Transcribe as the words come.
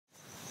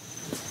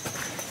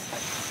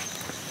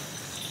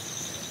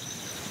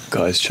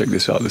Guys, check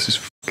this out. This is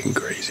fucking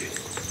crazy.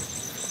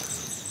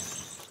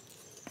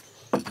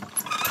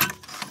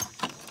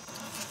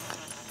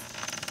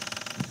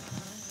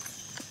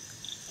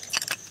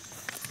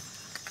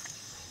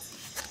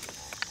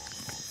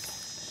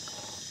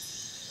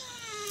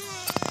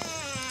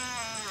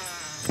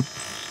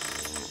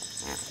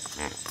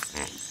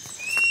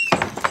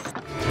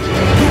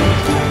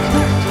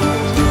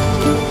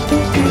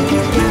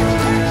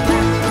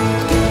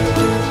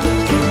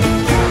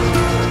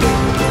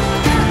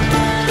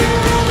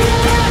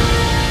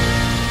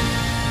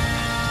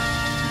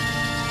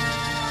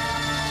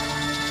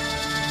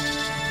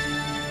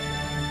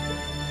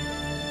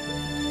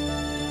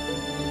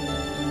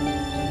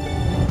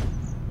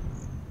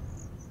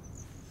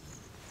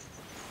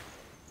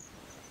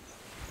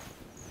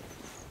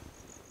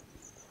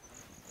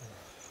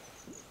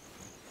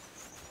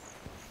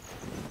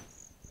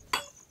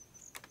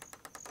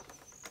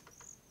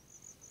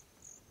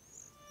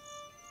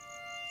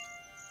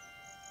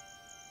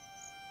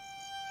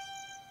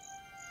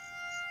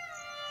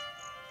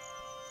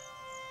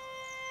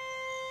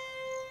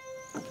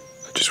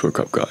 I just woke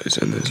up, guys,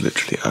 and there's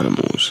literally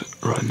animals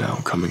right now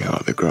coming out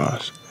of the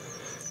grass,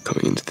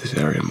 coming into this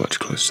area much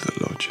closer to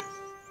the lodge.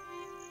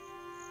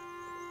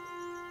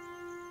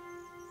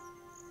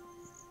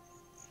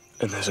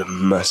 And there's a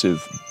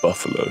massive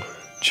buffalo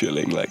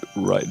chilling like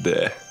right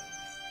there.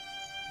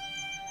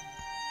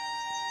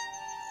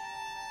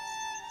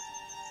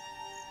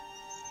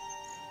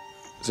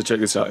 So check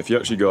this out, if you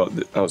actually go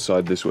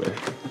outside this way,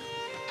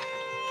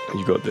 and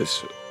you got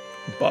this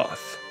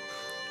bath,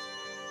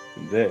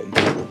 and then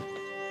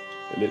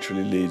it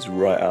literally leads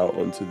right out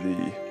onto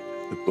the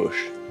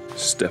bush.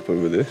 Step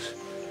over this,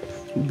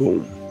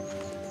 boom.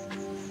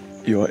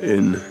 You are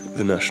in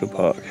the national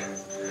park.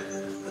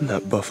 And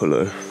that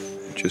buffalo,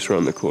 just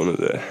around the corner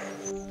there.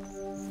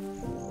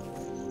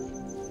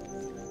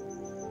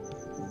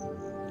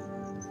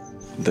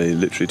 They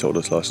literally told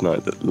us last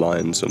night that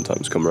lions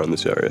sometimes come around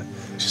this area,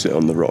 sit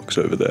on the rocks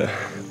over there,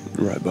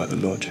 right by the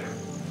lodge.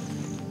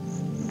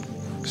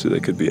 So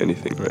there could be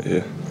anything right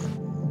here.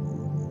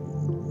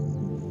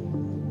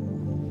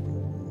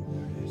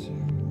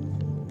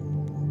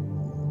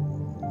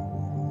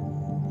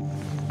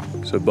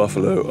 So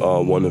buffalo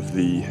are one of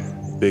the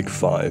big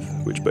five,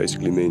 which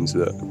basically means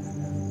that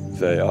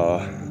they are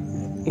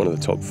one of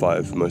the top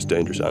 5 most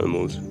dangerous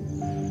animals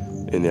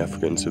in the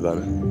African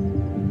savannah.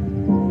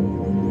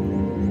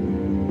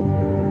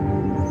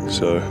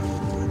 So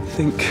I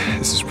think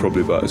this is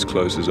probably about as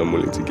close as I'm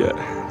willing to get,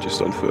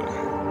 just on foot.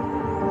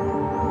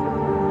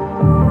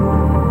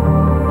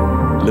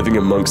 Living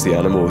amongst the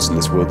animals in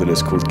this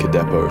wilderness called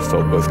Kidepo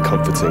felt both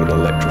comforting and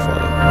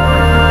electrifying.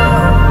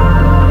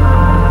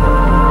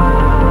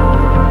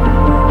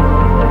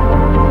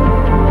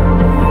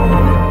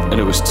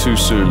 It was too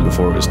soon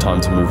before it was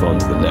time to move on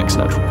to the next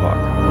natural park.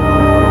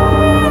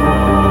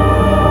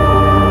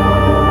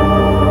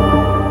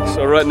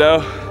 So right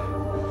now,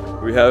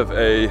 we have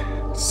a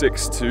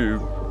 6 to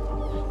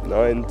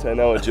 9,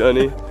 10-hour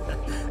journey.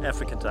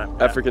 African time.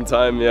 African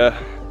time, yeah.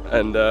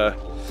 And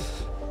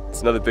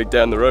it's another big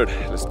day on the road.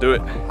 Let's do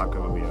it. Haka,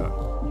 we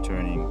are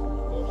turning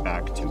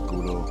back to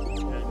Gulo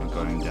and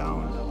going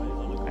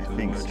down, I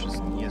think,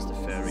 Murchison. Here's the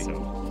ferry.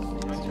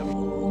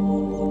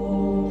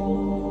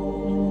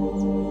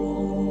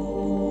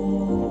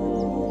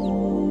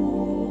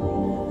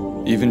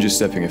 Even just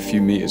stepping a few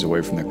meters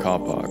away from the car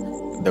park,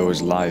 there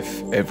was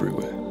life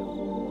everywhere.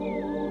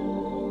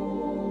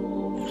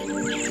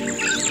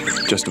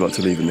 Just about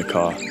to leave in the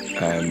car,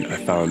 and I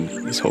found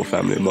this whole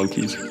family of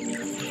monkeys.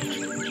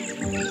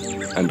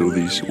 And all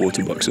these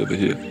water bucks over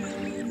here,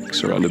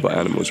 surrounded by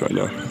animals right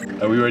now.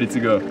 Are we ready to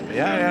go?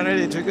 Yeah, I'm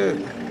ready to go.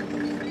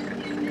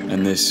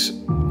 And this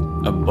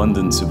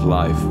abundance of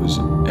life was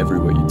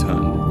everywhere you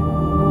turned.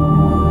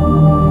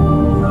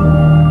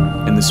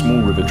 In the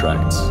small river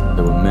tracts,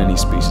 there were many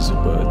species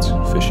of birds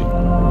fishing.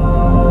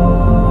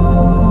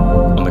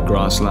 On the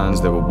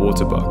grasslands, there were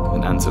waterbuck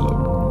and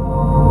antelope.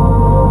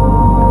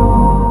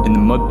 In the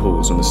mud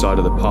pools on the side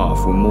of the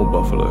path were more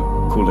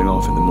buffalo, cooling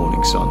off in the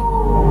morning sun.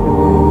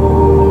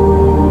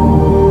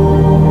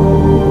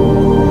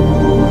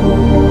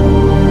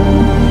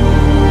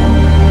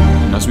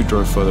 And as we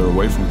drove further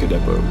away from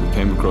Kidepo, we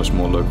came across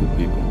more local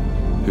people,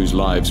 whose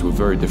lives were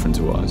very different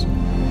to ours.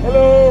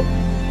 Hello!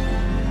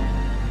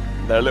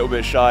 They're a little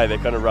bit shy, they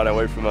kind of ran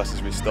away from us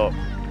as we stopped.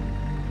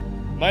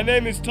 My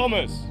name is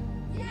Thomas.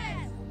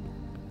 Yes.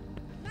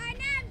 My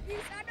name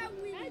is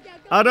Adawil.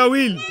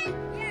 Adawil.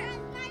 Yes.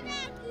 My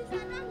name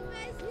is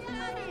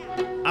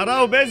Adawil.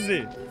 Arao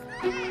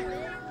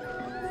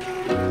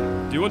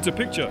Do you want a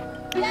picture?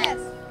 Yes.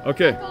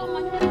 Okay.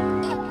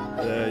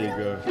 There you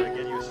go. Can I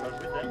get you a shot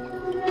with them?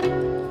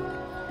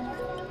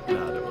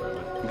 Nah, don't worry,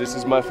 man. This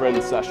is my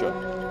friend Sasha.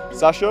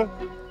 Sasha?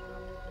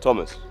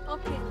 Thomas.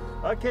 Okay.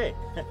 Okay.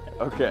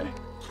 Okay.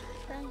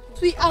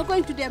 We are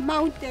going to the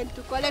mountain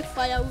to collect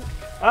firewood.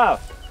 Ah,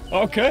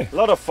 Okay. a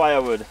lot of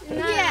firewood.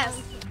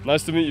 Yes.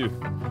 Nice to meet you.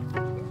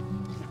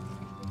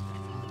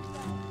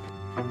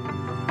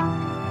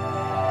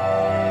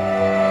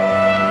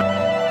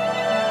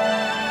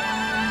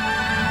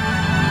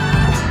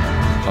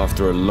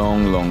 After a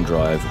long, long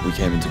drive, we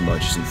came into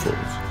Murchison Falls,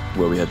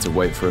 where we had to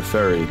wait for a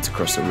ferry to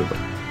cross the river.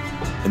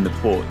 In the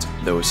port,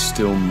 there were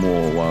still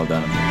more wild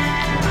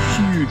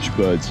animals. Huge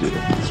birds here.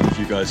 So if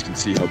you guys can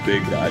see how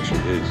big that actually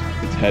is.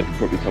 Its head would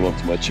probably come up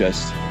to my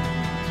chest,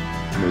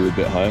 maybe a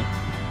bit higher.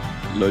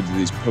 Loads of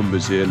these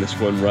pumbas here, and there's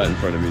one right in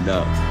front of me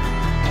now.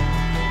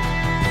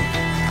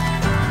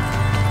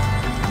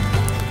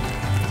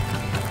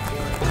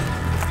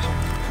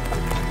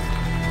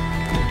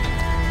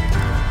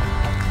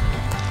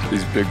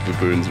 These big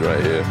baboons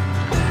right here.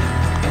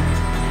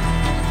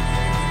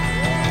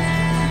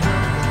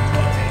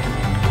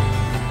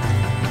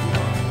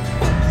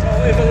 So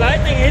if the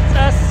lightning hits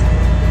us,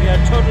 we are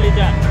totally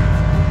done.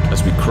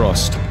 As we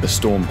crossed, the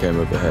storm came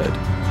overhead.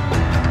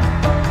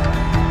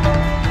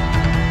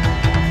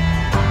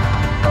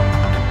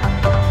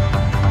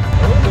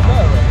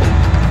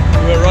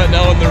 We're right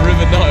now on the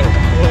River Nile.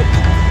 What?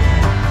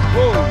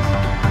 Whoa!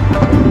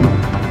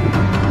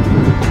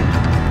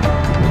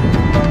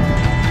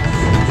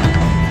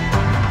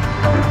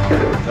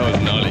 That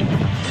was gnarly.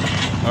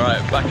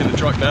 Alright, back in the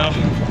truck now.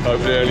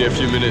 Hopefully only a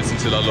few minutes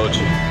until our lodge.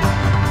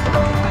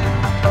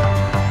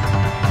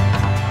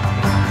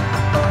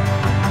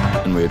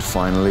 And we had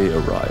finally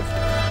arrived.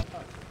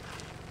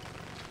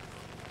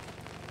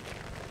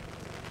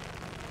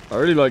 I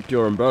really like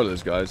your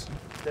umbrellas, guys.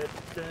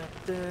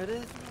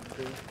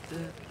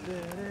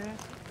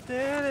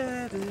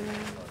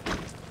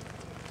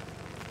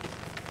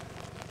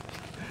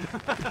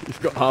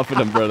 You've got half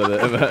an umbrella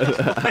there,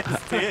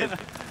 man.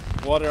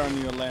 Water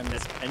on your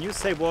lens. And you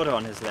say water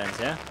on his lens,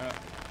 yeah?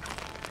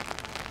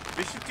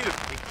 We should do a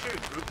picture, a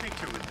group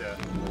picture with the...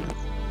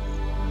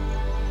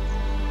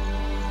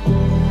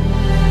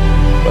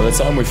 By the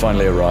time we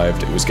finally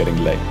arrived, it was getting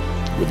late,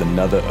 with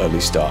another early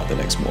start the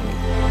next morning.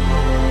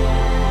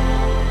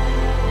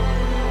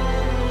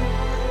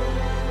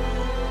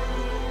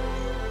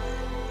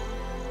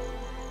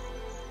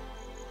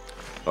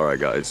 Alright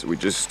guys, we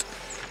just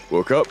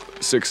woke up,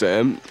 6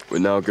 AM. We're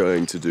now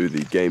going to do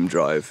the game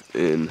drive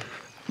in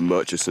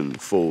Murchison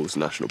Falls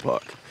National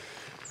Park.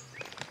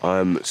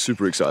 I'm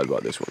super excited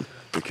about this one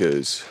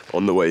because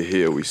on the way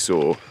here we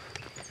saw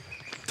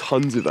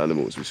tons of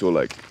animals. We saw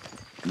like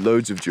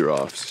loads of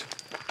giraffes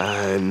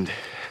and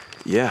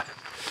yeah,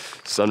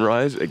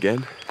 sunrise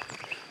again.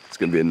 It's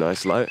gonna be a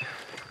nice light.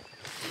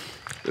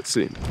 Let's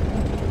see.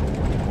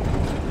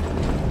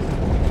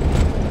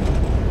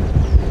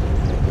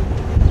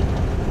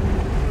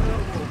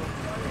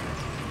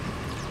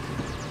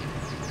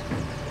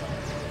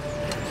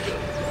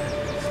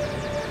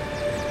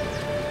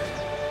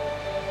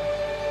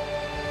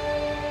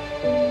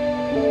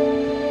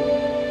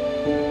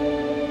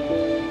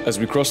 As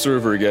we crossed the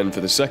river again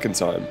for the second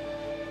time,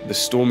 the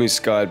stormy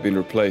sky had been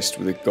replaced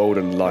with a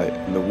golden light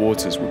and the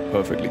waters were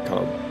perfectly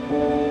calm.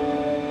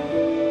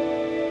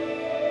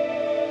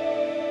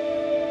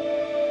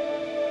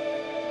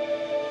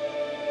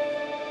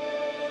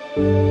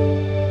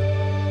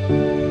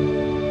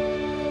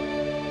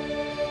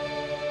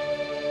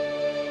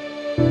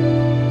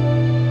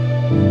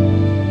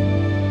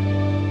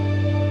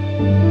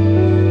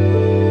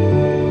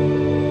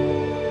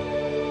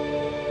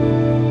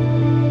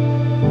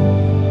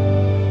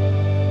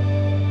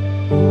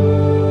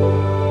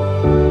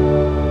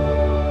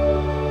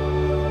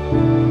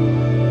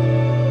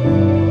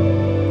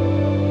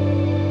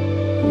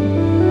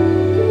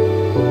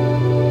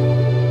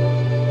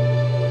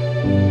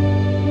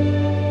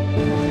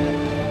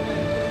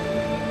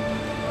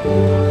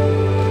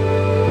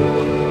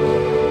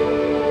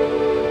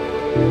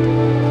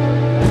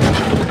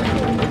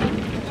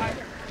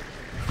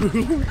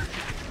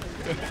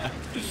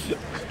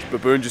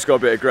 Baboon just got a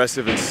bit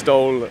aggressive and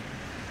stole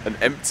an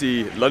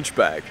empty lunch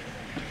bag.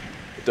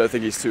 I don't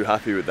think he's too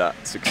happy with that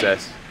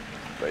success,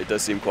 but he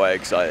does seem quite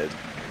excited.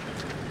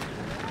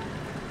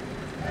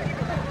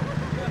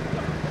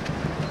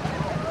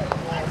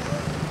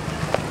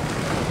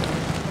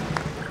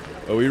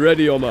 Are we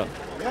ready, Omar?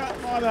 Yeah,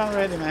 more than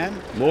ready,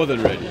 man. More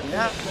than ready.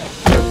 Yeah.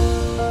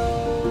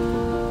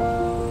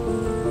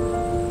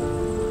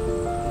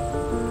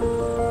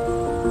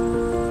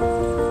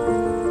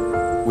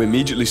 We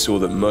immediately saw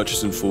that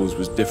Murchison Falls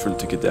was different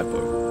to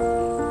Kadepo.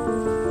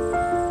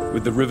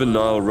 With the River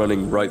Nile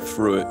running right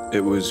through it,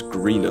 it was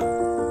greener.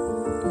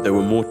 There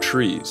were more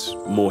trees,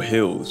 more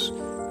hills,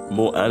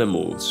 more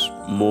animals,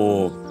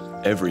 more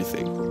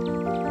everything.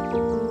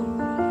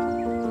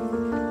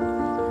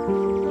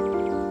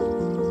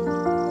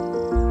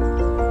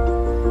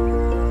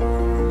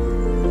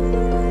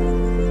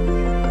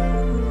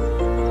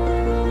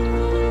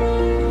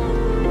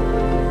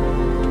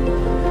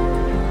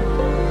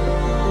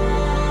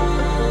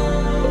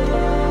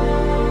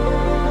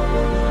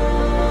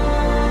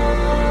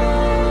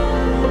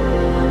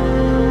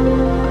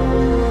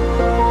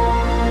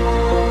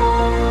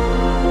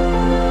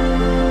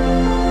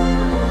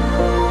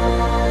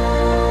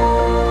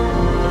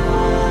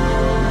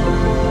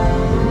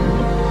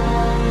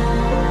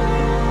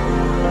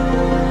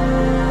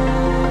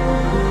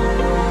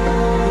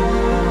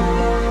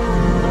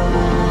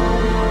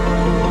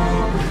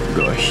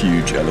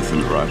 huge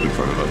elephant right in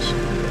front of us.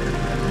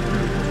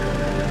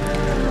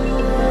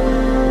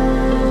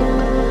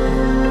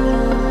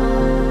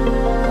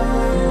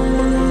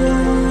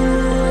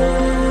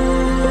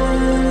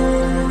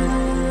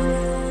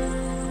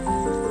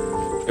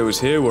 It was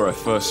here where I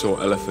first saw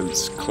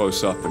elephants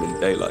close up and in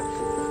daylight.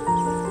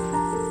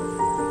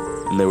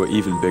 And they were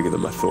even bigger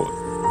than I thought.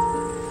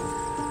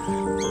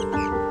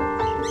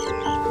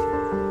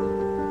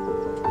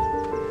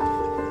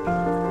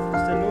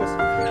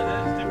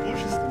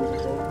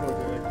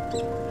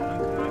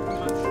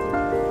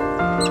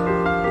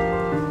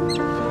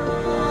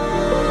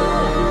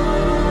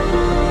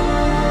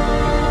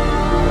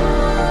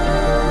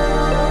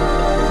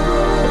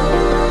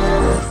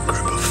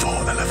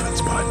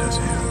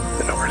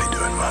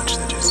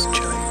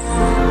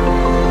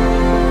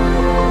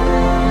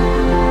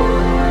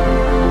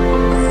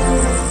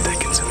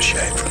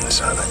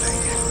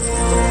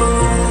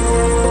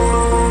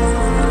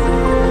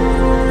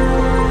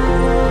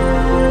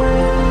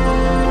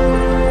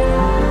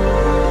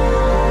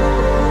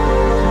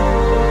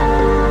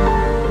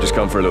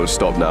 Come for a little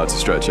stop now to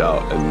stretch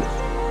out, and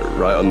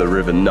right on the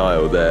River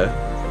Nile there,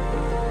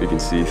 you can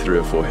see 3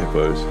 or 4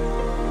 hippos.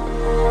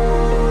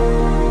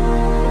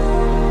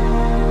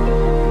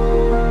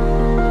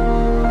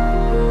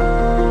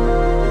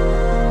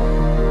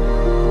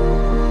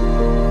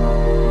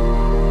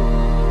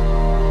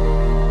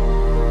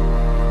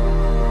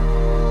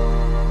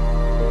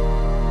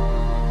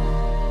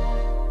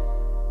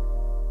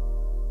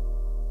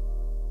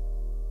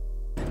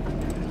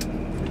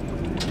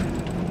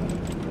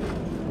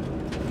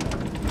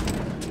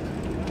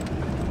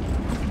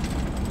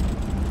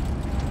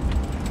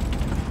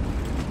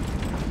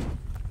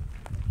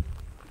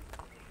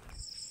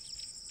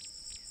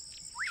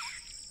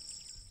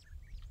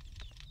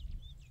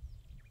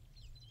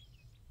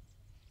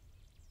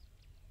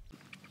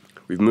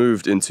 We've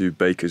moved into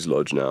Baker's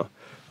Lodge now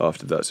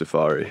after that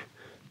safari,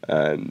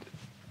 and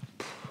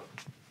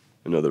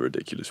another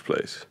ridiculous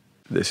place.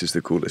 This is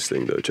the coolest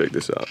thing though, check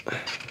this out.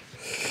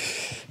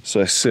 So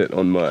I sit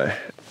on my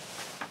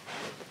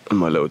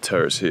little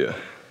terrace here,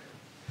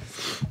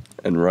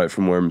 and right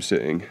from where I'm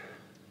sitting,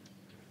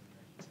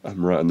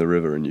 I'm right on the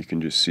river and you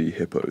can just see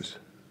hippos.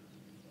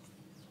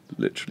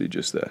 Literally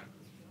just there.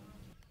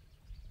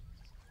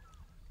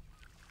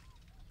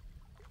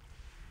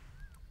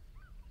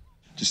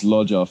 Just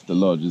lodge after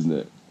lodge, isn't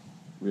it?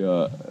 We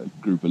are a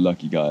group of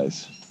lucky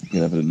guys. We're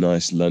gonna have a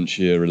nice lunch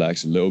here,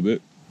 relax a little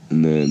bit,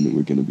 and then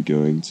we're gonna be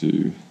going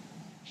to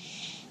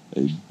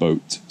a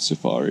boat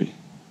safari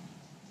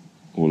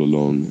all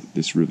along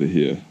this river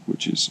here,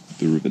 which is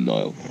the River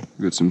Nile.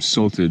 We've got some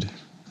salted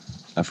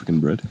African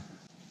bread.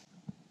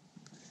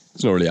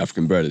 It's not really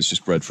African bread, it's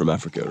just bread from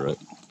Africa, right?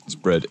 It's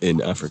bread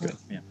in Africa.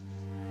 Yeah.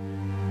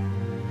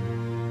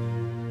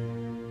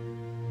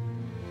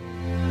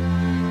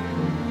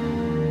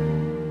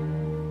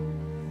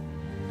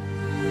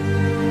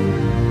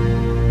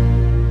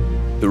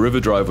 The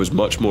river drive was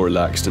much more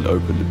relaxed and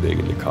open than being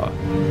in the car.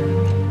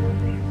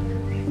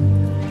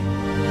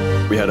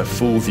 We had a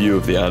full view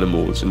of the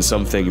animals, and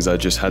some things I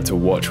just had to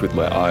watch with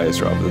my eyes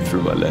rather than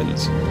through my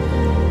lens.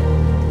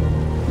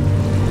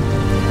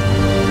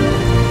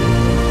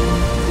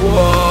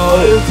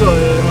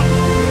 Whoa!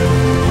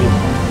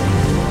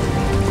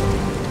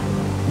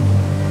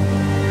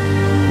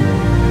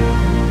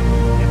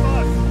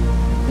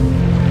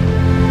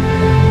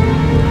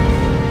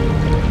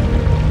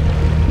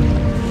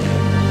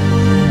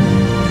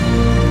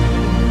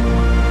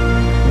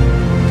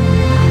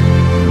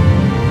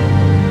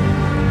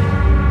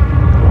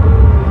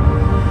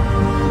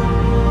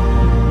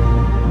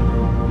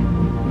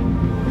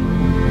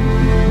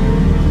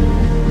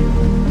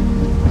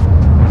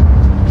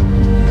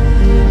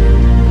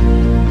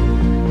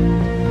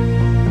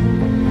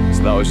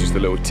 Just a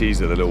little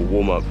teaser, the little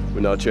warm-up.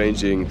 We're now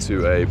changing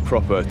to a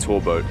proper tour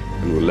boat,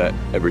 and we'll let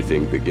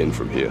everything begin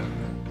from here.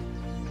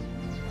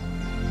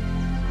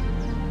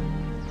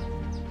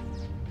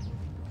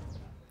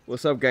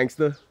 What's up,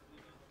 gangster?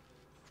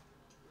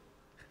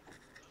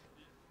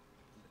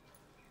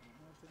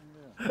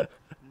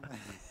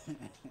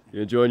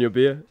 You enjoying your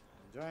beer?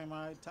 Enjoying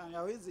my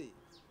Tangawizi.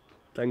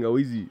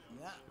 Tangawizi.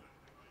 Yeah.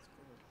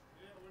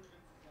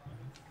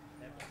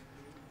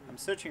 I'm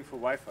searching for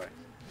Wi-Fi.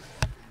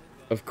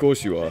 Of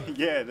course you are.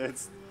 Yeah,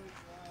 that's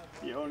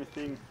the only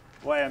thing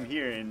why I'm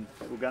here in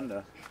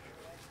Uganda.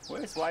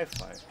 Where's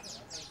Wi-Fi?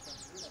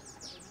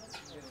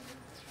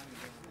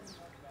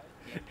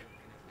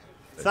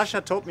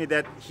 Sasha told me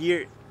that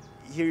here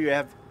you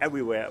have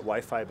everywhere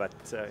Wi-Fi, but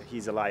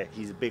he's a liar.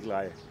 He's a big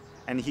liar,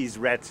 and he's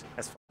red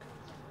as fuck.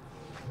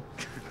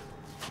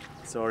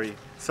 Sorry,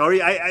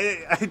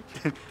 I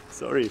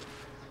sorry.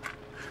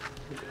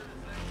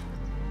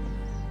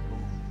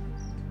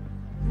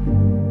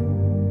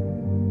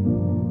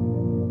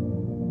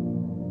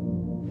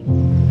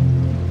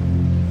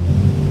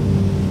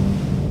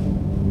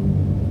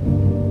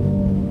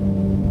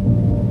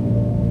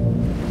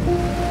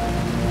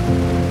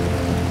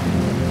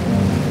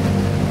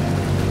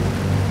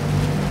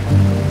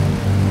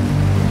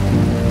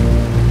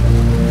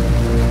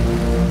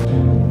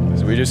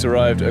 just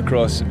arrived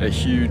across a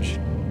huge,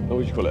 what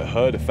would you call it,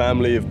 herd, a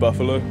family of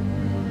buffalo.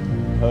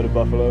 Herd of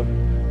buffalo.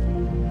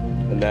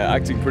 And they're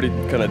acting pretty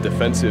kind of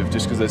defensive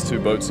just because there's two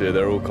boats here.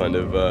 They're all kind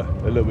of a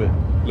little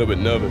bit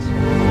nervous.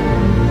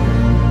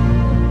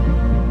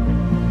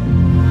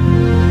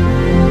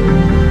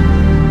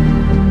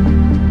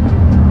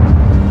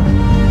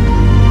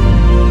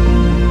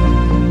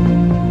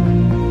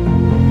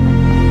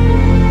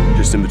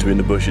 Just in between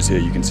the bushes here,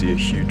 you can see a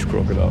huge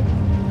crocodile.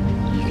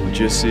 You can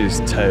just see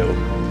his tail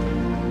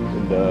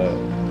and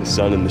the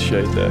sun in the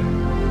shade there.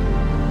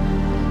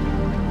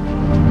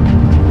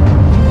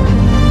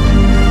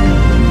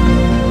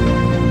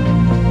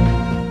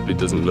 It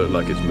doesn't look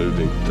like it's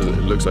moving.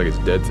 It looks like it's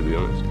dead, to be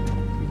honest.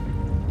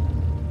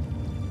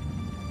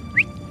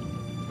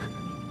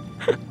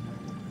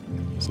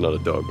 It's not a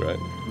dog, right?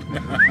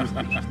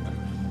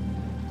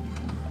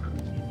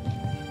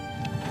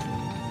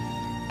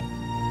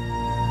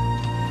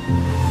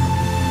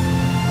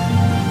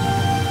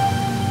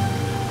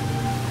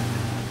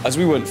 As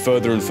we went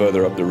further and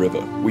further up the river,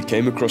 we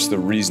came across the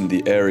reason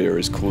the area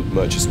is called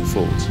Murchison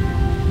Falls.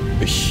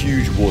 A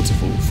huge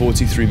waterfall,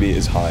 43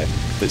 meters high,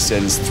 that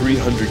sends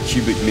 300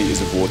 cubic meters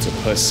of water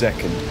per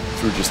second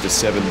through just a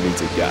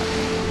 7-meter gap.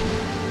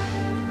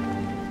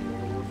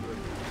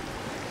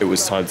 It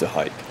was time to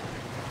hike.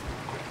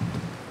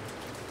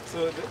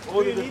 So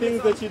all of the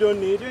things that you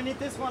don't need. Do you need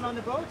this one on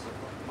the boat?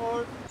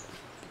 Or?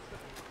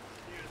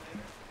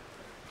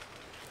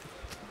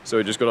 So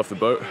we just got off the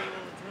boat.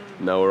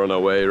 Now we're on our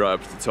way right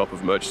up to the top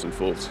of Murchison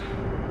Falls.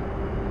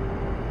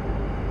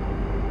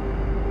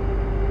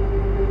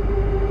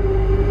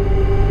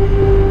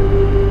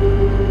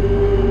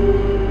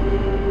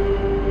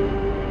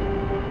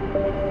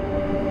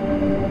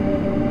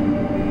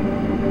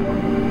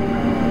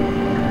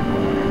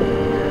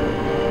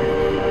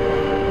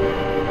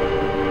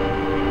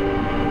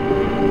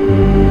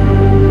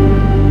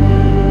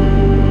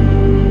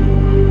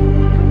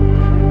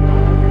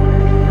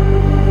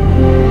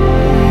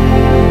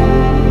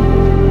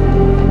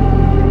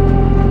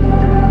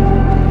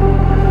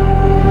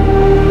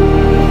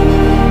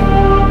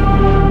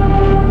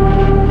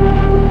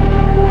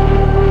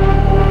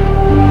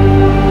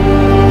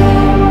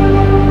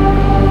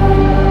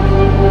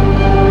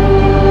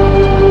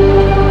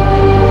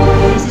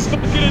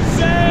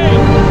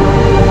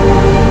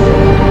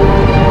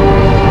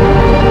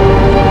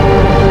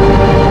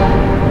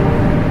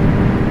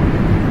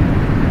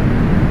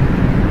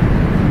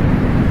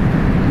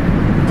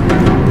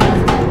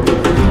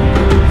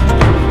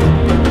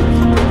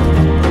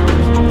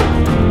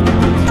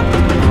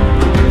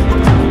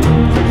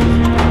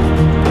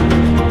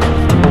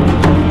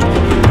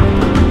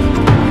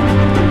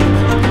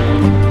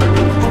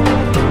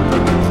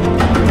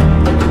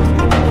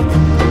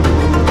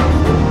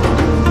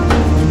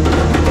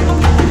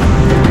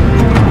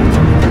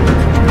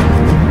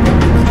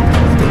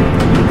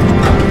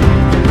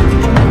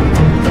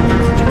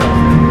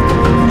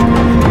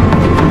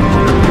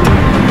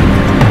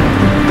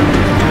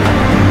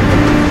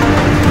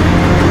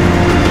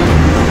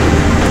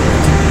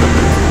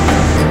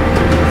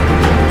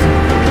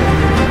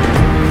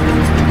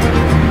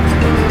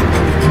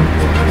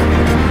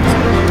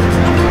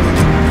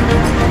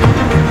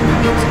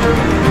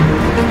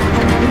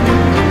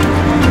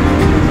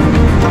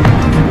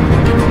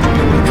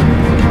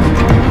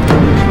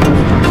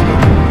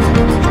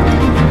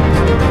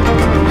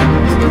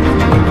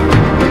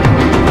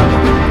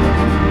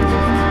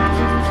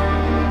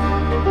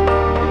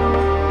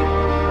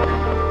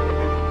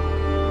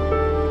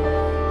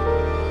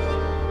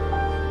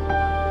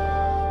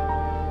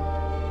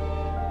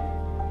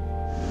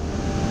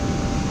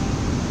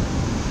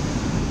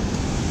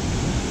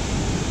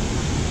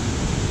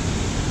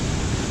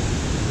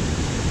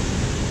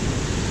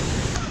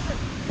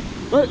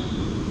 What?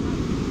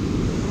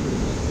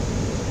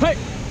 Hey!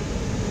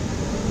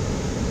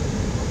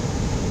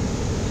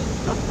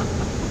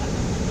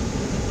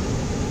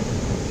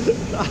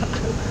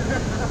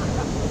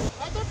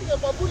 I thought the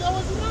baboon, I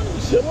was running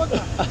with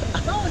water. I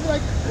was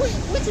like,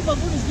 which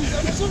baboon is this?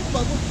 I'm a super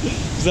baboon.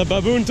 Is that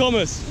Baboon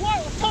Thomas?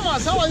 What?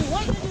 Thomas, how are you?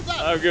 Why did you do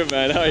that? I'm good,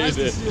 man. How are you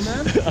doing? Nice to see you,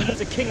 man. He's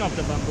the king of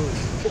the bamboos.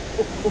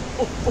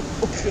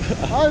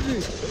 How are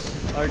you?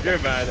 I'm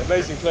good, man.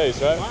 Amazing place,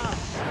 right? Wow.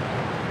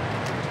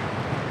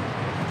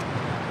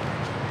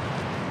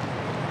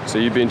 So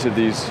you've been to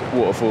these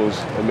waterfalls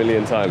a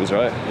million times,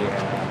 right? Yeah,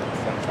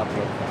 some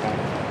couple of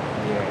times.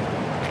 Yeah,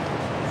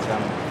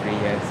 some 3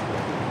 years.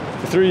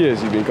 For 3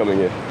 years you've been coming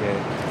here?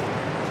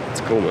 Yeah.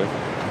 It's cool, man.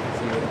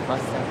 See you the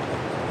first time?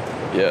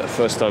 Yeah,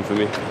 first time for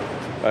me.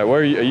 Where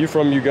are you? Are you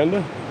from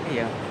Uganda?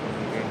 Yeah.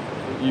 Okay.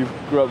 You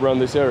grew up around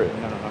this area?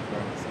 No, not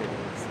from the city.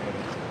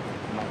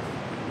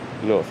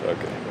 It's North,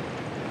 okay.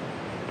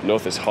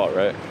 North is hot,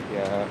 right?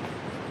 yeah.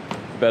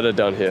 Better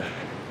down here.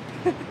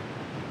 Yeah.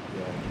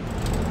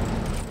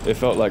 It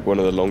felt like one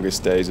of the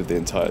longest days of the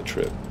entire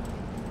trip.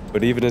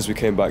 But even as we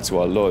came back to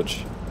our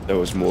lodge, there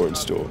was more in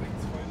store.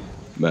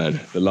 Man,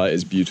 the light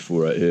is beautiful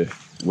right here.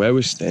 Where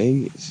we're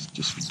staying is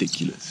just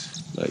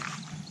ridiculous. Like,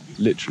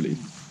 literally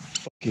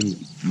fucking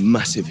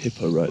massive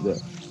hippo right there.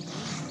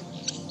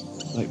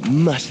 Like,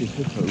 massive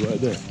hippo right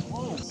there.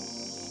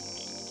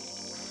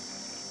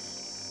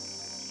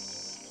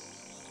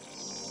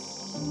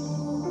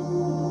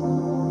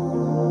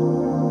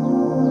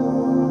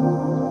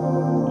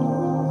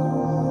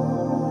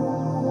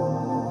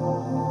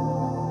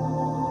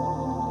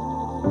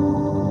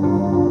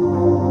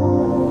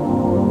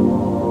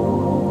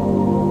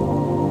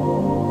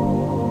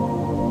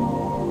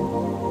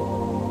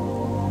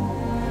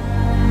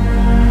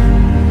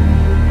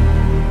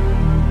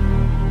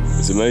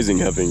 It's amazing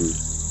having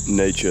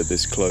nature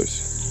this close.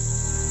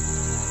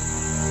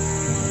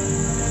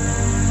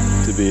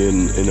 To be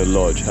in a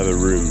lodge, have a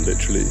room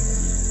literally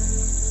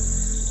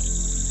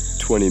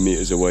 20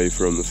 meters away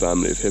from a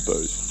family of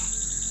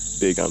hippos,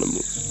 big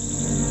animals.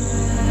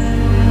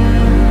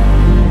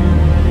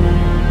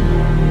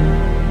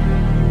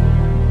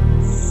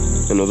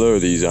 And although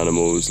these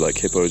animals, like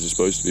hippos, are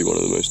supposed to be one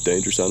of the most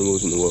dangerous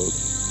animals in the world,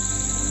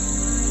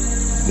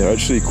 they're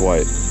actually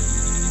quite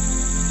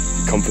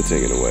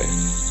comforting in a way.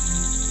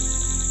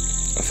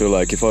 I feel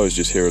like if I was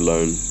just here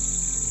alone,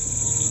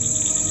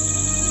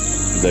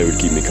 they would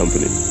keep me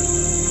company.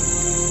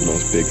 A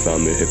nice big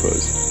family of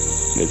hippos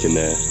making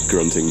their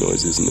grunting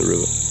noises in the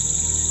river.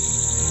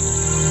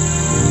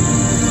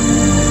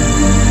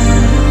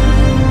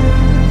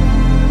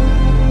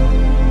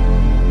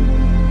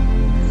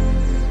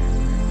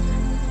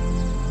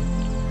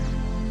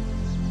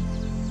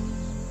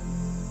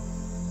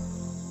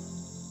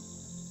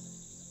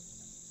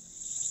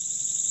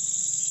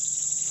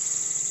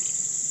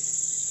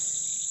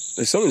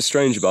 There's something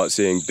strange about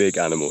seeing big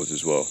animals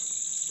as well.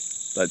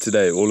 Like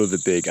today, all of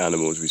the big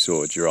animals we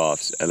saw,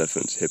 giraffes,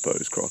 elephants,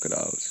 hippos,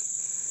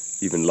 crocodiles,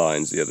 even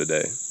lions the other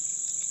day.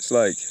 It's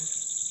like,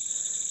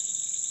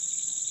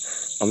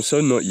 I'm so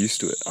not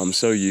used to it. I'm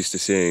so used to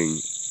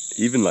seeing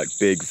even like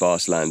big,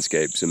 vast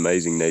landscapes,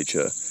 amazing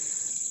nature,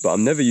 but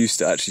I'm never used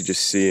to actually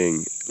just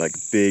seeing like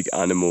big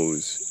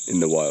animals in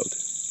the wild.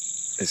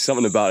 There's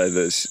something about it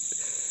that's,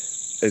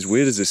 as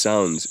weird as it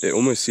sounds, it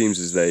almost seems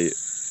as they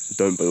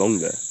don't belong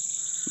there.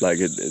 Like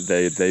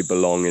they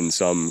belong in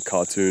some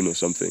cartoon or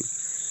something.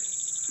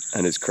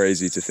 And it's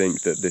crazy to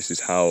think that this is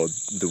how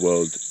the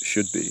world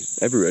should be.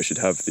 Everywhere should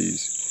have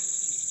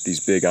these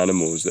big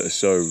animals that are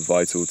so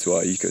vital to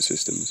our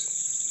ecosystems.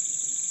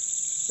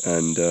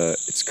 And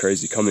it's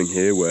crazy coming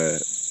here where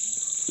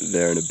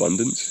they're in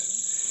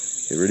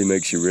abundance. It really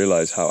makes you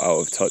realize how out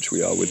of touch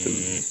we are with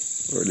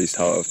them, or at least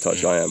how out of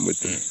touch I am with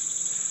them.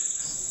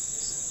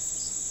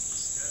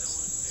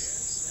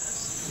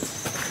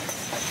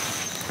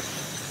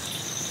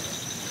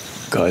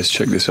 Guys,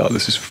 check this out.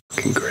 This is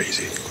fucking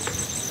crazy.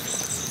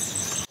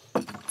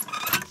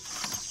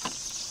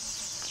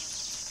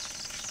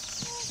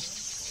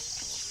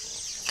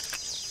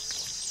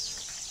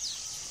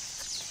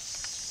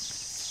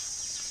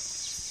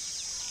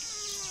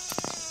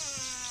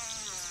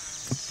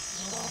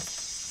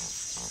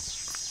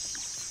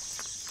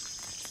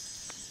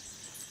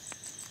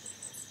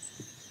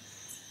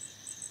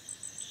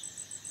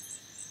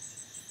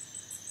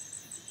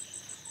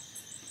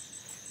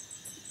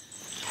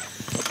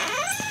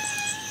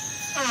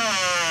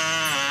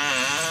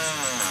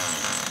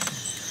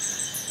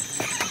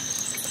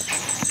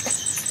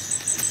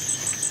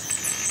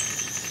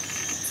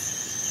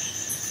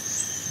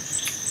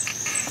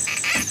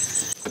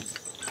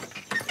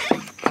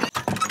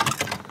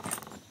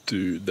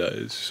 Dude, that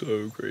is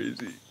so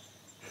crazy.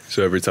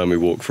 So every time we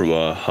walk from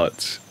our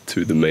huts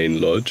to the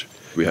main lodge,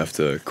 we have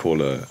to call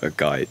a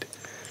guide.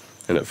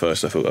 And at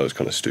first I thought that was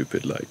kind of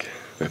stupid, like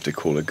we have to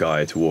call a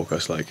guide to walk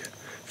us like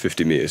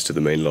 50 meters to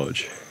the main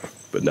lodge.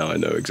 But now I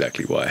know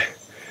exactly why.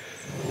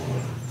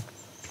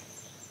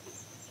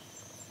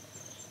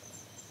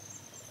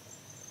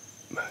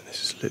 Man,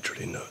 this is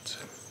literally nuts.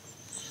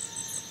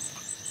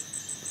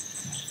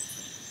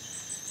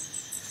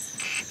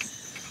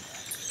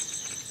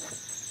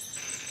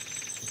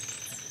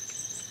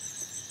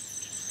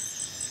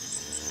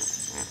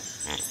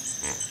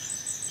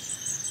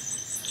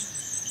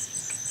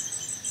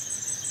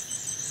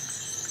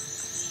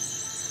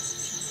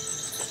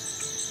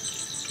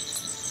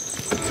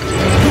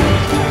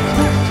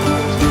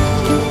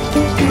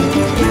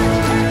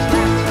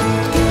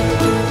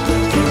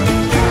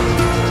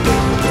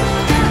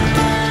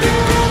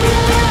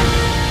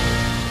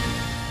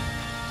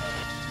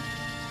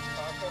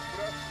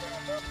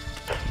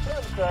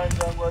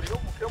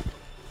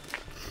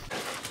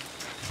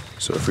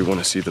 So if we want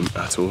to see them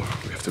at all,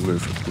 we have to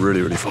move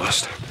really, really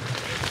fast.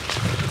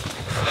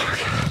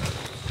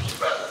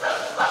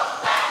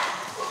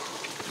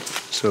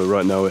 So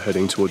right now we're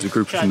heading towards a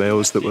group of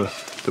males that were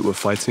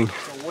fighting. So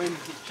when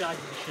he charged,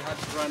 she had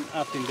to run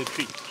up in the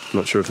tree.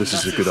 Not sure if this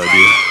is a good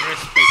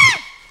idea.